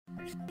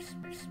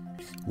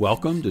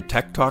Welcome to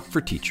Tech Talk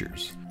for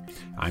Teachers.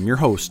 I'm your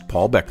host,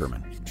 Paul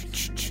Beckerman.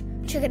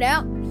 Check it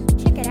out.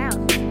 Check it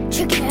out.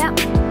 Check it out.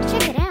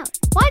 Check it out.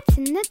 What's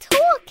in the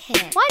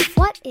toolkit?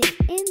 What is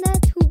in the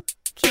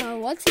toolkit?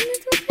 What's in the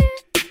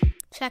toolkit?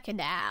 Check it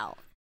out.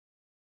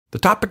 The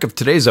topic of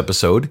today's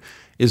episode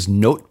is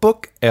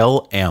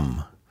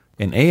NotebookLM,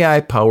 an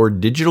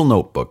AI-powered digital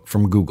notebook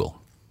from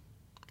Google.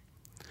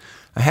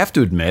 I have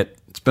to admit,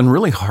 it's been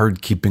really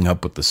hard keeping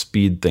up with the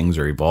speed things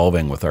are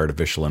evolving with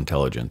artificial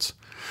intelligence.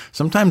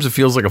 Sometimes it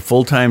feels like a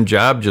full-time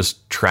job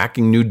just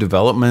tracking new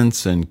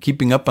developments and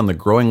keeping up on the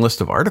growing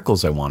list of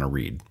articles I want to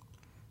read.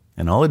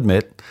 And I'll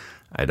admit,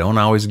 I don't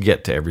always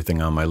get to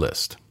everything on my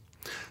list.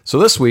 So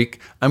this week,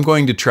 I'm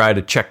going to try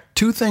to check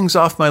 2 things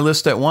off my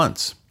list at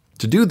once.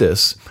 To do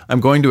this, I'm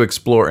going to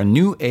explore a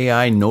new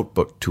AI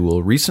notebook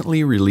tool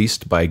recently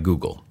released by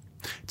Google.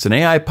 It's an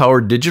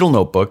AI-powered digital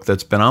notebook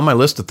that's been on my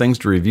list of things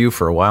to review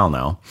for a while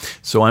now,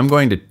 so I'm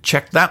going to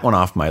check that one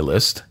off my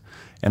list.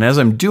 And as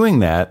I'm doing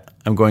that,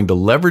 I'm going to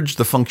leverage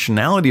the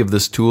functionality of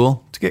this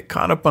tool to get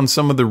caught up on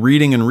some of the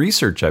reading and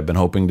research I've been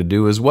hoping to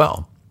do as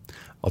well.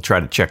 I'll try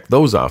to check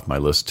those off my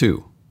list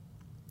too.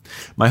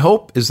 My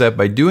hope is that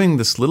by doing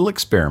this little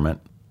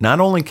experiment, not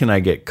only can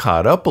I get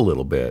caught up a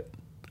little bit,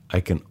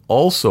 I can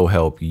also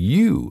help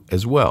you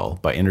as well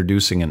by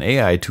introducing an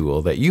AI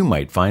tool that you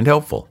might find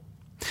helpful,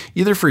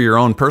 either for your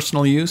own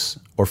personal use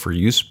or for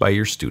use by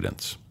your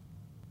students.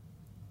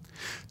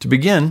 To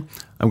begin,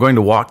 I'm going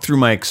to walk through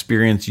my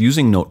experience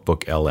using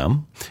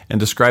NotebookLM and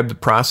describe the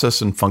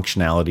process and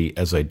functionality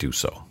as I do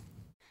so.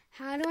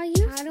 How do I use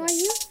it?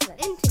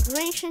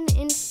 Integration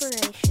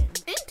inspiration.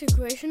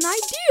 Integration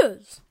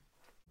ideas.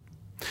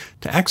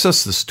 To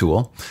access this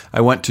tool,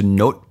 I went to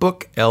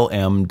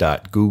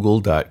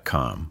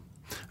notebooklm.google.com.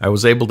 I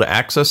was able to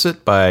access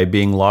it by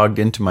being logged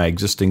into my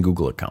existing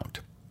Google account.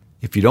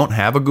 If you don't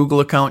have a Google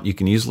account, you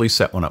can easily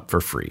set one up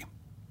for free.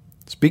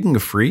 Speaking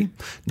of free,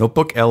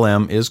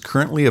 NotebookLM is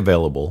currently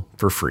available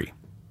for free.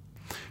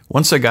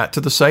 Once I got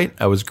to the site,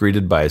 I was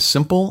greeted by a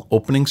simple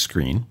opening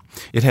screen.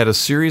 It had a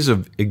series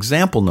of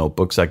example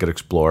notebooks I could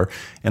explore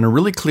and a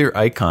really clear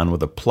icon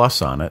with a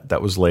plus on it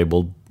that was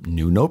labeled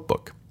New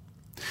Notebook.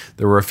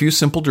 There were a few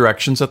simple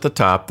directions at the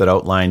top that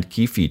outlined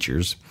key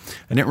features.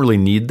 I didn't really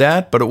need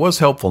that, but it was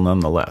helpful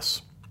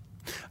nonetheless.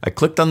 I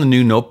clicked on the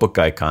New Notebook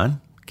icon,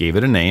 gave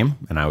it a name,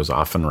 and I was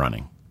off and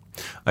running.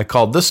 I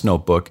called this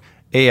notebook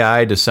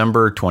AI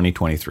December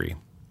 2023.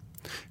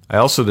 I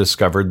also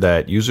discovered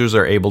that users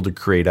are able to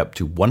create up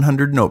to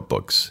 100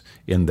 notebooks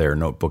in their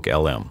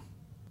NotebookLM.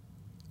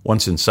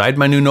 Once inside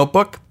my new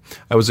notebook,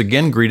 I was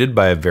again greeted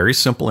by a very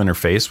simple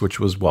interface which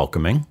was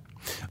welcoming.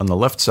 On the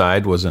left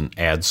side was an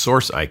Add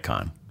Source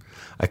icon.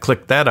 I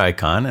clicked that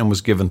icon and was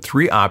given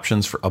 3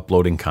 options for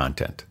uploading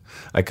content.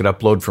 I could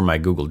upload from my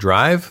Google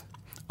Drive,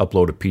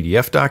 upload a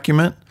PDF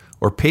document,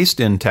 or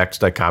paste in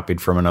text I copied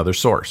from another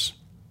source.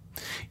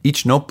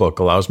 Each notebook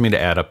allows me to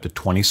add up to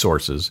 20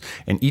 sources,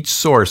 and each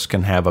source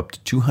can have up to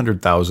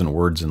 200,000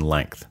 words in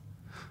length.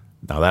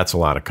 Now that's a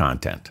lot of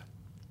content.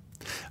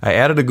 I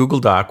added a Google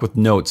Doc with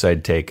notes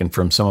I'd taken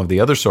from some of the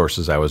other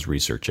sources I was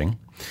researching,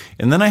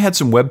 and then I had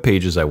some web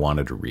pages I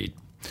wanted to read.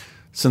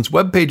 Since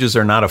web pages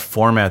are not a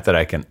format that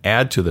I can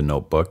add to the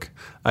notebook,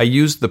 I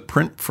used the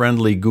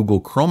print-friendly Google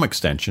Chrome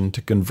extension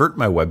to convert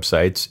my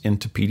websites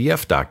into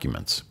PDF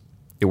documents.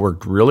 It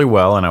worked really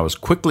well, and I was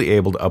quickly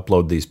able to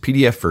upload these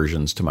PDF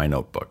versions to my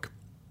notebook.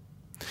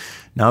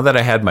 Now that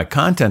I had my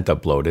content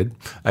uploaded,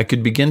 I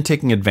could begin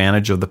taking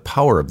advantage of the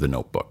power of the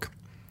notebook.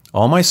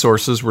 All my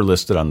sources were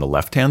listed on the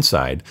left-hand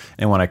side,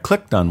 and when I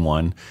clicked on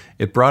one,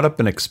 it brought up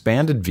an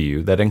expanded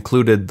view that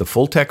included the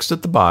full text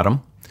at the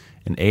bottom,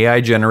 an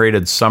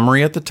AI-generated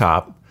summary at the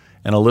top,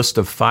 and a list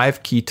of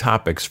 5 key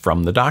topics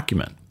from the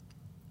document.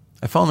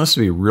 I found this to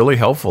be really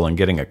helpful in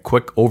getting a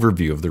quick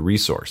overview of the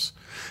resource.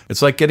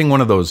 It's like getting one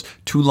of those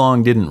too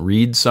long didn't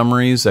read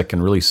summaries that can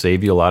really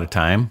save you a lot of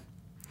time.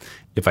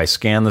 If I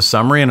scan the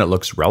summary and it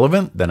looks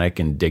relevant, then I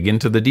can dig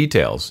into the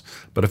details.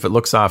 But if it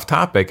looks off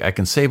topic, I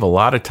can save a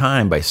lot of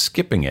time by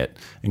skipping it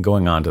and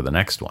going on to the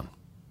next one.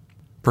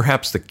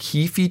 Perhaps the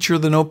key feature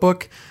of the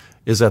notebook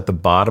is at the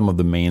bottom of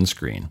the main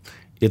screen.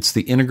 It's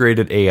the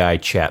integrated AI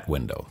chat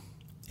window.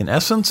 In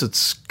essence,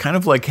 it's kind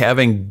of like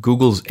having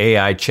Google's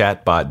AI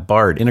chatbot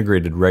Bard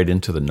integrated right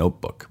into the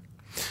notebook.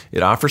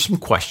 It offers some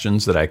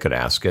questions that I could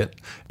ask it,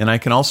 and I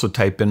can also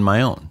type in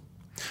my own.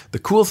 The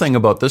cool thing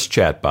about this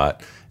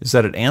chatbot is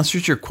that it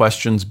answers your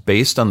questions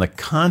based on the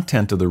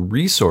content of the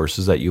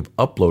resources that you've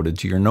uploaded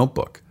to your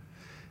notebook.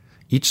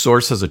 Each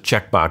source has a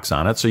checkbox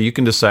on it, so you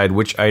can decide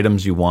which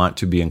items you want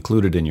to be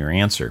included in your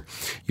answer.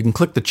 You can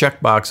click the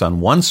checkbox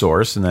on one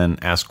source and then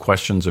ask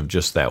questions of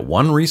just that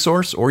one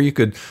resource, or you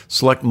could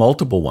select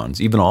multiple ones,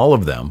 even all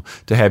of them,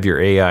 to have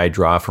your AI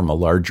draw from a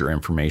larger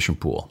information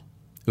pool.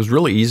 It was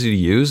really easy to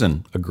use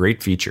and a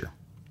great feature.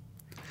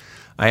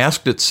 I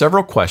asked it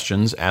several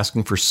questions,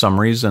 asking for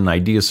summaries and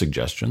idea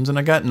suggestions, and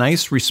I got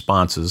nice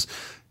responses,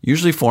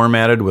 usually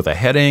formatted with a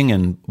heading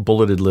and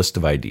bulleted list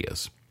of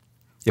ideas.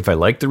 If I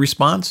liked the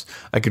response,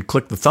 I could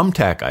click the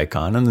thumbtack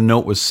icon and the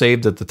note was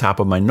saved at the top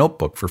of my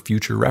notebook for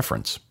future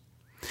reference.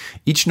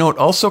 Each note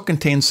also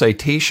contains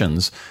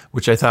citations,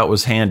 which I thought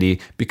was handy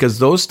because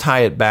those tie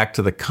it back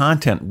to the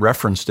content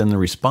referenced in the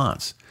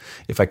response.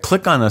 If I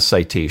click on a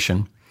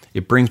citation,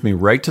 it brings me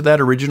right to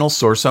that original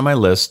source on my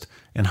list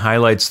and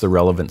highlights the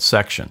relevant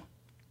section.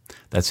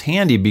 That's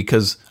handy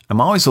because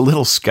I'm always a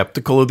little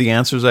skeptical of the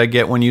answers I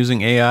get when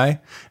using AI,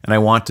 and I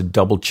want to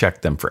double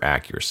check them for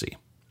accuracy.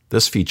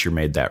 This feature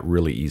made that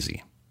really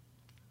easy.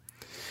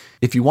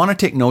 If you want to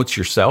take notes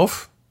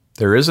yourself,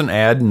 there is an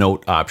Add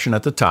Note option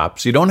at the top,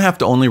 so you don't have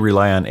to only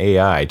rely on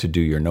AI to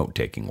do your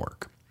note-taking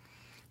work.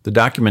 The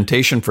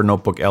documentation for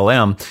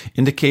NotebookLM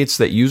indicates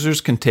that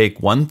users can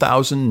take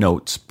 1,000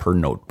 notes per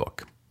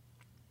notebook.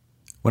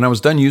 When I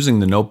was done using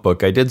the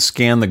notebook, I did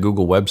scan the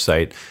Google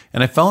website,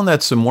 and I found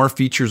that some more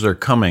features are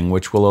coming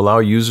which will allow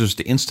users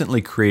to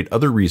instantly create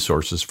other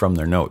resources from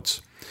their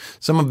notes.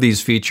 Some of these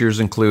features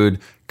include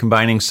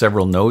combining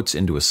several notes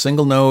into a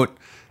single note,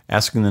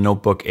 asking the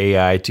Notebook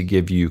AI to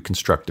give you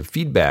constructive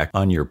feedback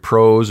on your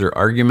prose or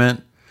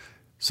argument,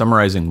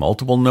 summarizing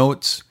multiple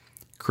notes,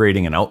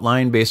 creating an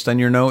outline based on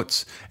your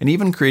notes, and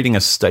even creating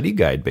a study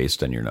guide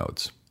based on your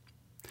notes.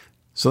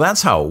 So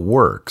that's how it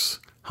works.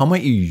 How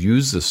might you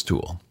use this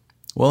tool?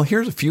 Well,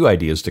 here's a few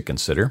ideas to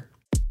consider.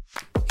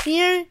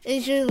 Here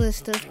is your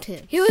list of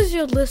tips. Here is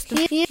your list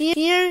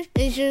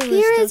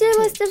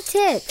of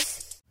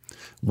tips.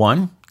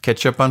 1.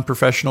 Catch up on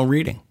professional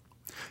reading.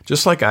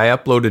 Just like I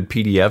uploaded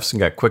PDFs and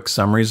got quick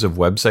summaries of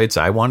websites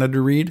I wanted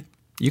to read,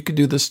 you could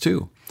do this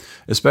too,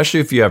 especially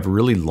if you have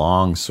really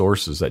long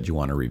sources that you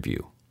want to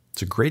review.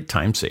 It's a great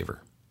time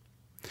saver.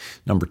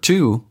 Number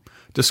 2,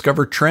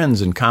 discover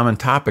trends and common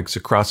topics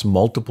across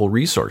multiple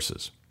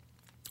resources.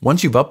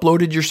 Once you've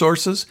uploaded your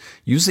sources,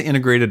 use the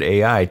integrated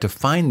AI to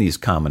find these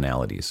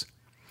commonalities.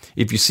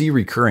 If you see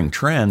recurring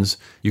trends,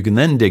 you can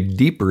then dig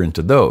deeper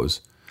into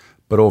those.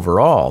 But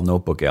overall,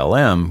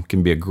 NotebookLM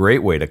can be a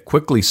great way to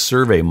quickly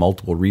survey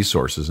multiple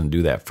resources and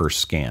do that first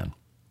scan.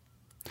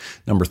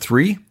 Number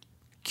 3,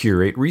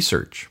 curate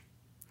research.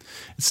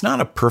 It's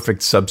not a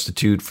perfect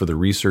substitute for the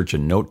research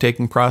and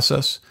note-taking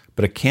process,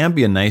 but it can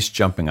be a nice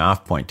jumping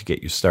off point to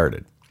get you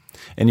started.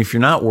 And if you're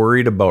not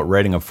worried about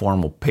writing a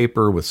formal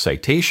paper with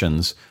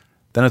citations,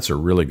 then it's a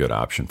really good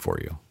option for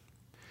you.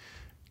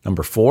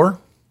 Number 4,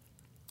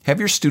 have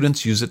your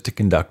students use it to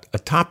conduct a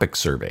topic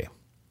survey.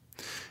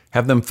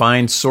 Have them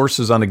find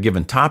sources on a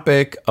given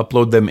topic,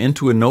 upload them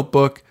into a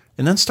notebook,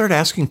 and then start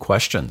asking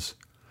questions.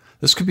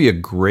 This could be a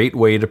great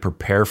way to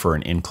prepare for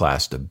an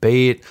in-class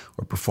debate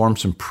or perform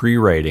some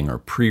pre-writing or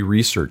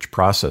pre-research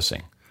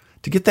processing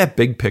to get that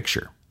big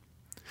picture.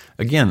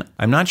 Again,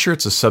 I'm not sure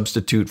it's a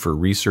substitute for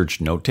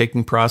research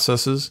note-taking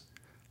processes,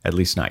 at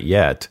least not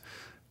yet,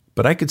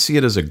 but I could see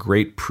it as a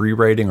great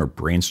pre-writing or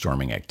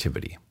brainstorming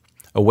activity,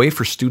 a way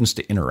for students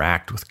to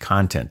interact with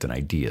content and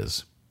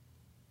ideas.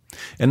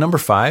 And number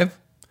 5,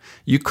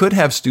 you could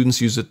have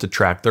students use it to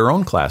track their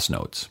own class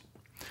notes.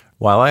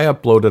 While I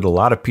uploaded a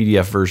lot of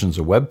PDF versions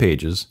of web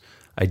pages,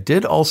 I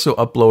did also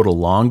upload a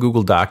long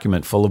Google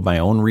document full of my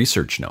own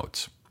research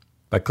notes.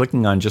 By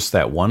clicking on just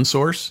that one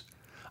source,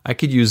 I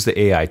could use the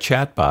AI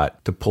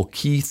chatbot to pull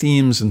key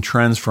themes and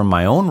trends from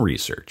my own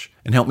research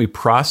and help me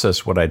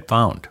process what I'd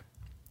found.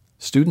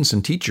 Students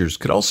and teachers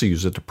could also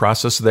use it to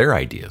process their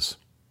ideas.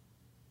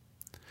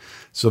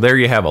 So there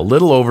you have a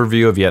little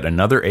overview of yet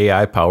another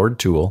AI-powered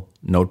tool,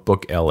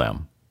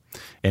 NotebookLM,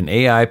 an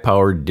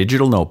AI-powered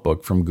digital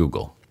notebook from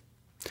Google.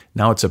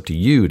 Now it's up to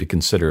you to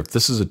consider if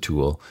this is a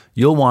tool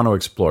you'll want to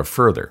explore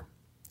further,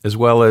 as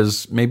well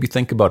as maybe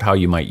think about how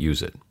you might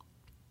use it.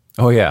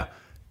 Oh yeah,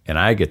 and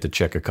I get to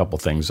check a couple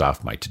things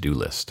off my to-do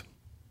list.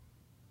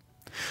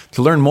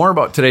 To learn more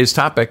about today's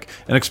topic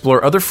and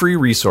explore other free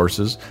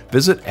resources,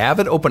 visit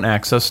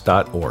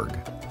avidopenaccess.org.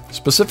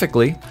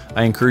 Specifically,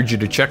 I encourage you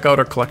to check out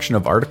our collection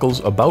of articles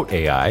about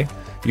AI.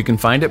 You can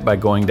find it by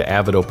going to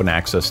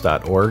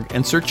avidopenaccess.org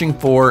and searching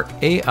for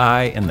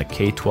AI in the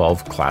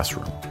K-12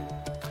 classroom.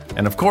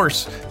 And of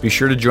course, be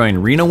sure to join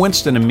Rena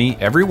Winston and me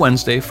every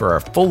Wednesday for our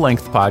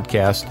full-length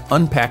podcast,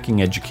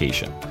 Unpacking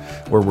Education,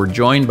 where we're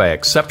joined by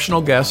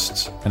exceptional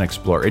guests and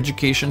explore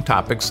education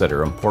topics that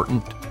are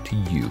important to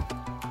you.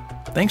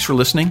 Thanks for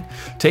listening.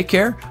 Take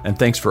care, and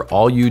thanks for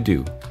all you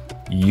do.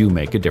 You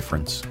make a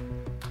difference.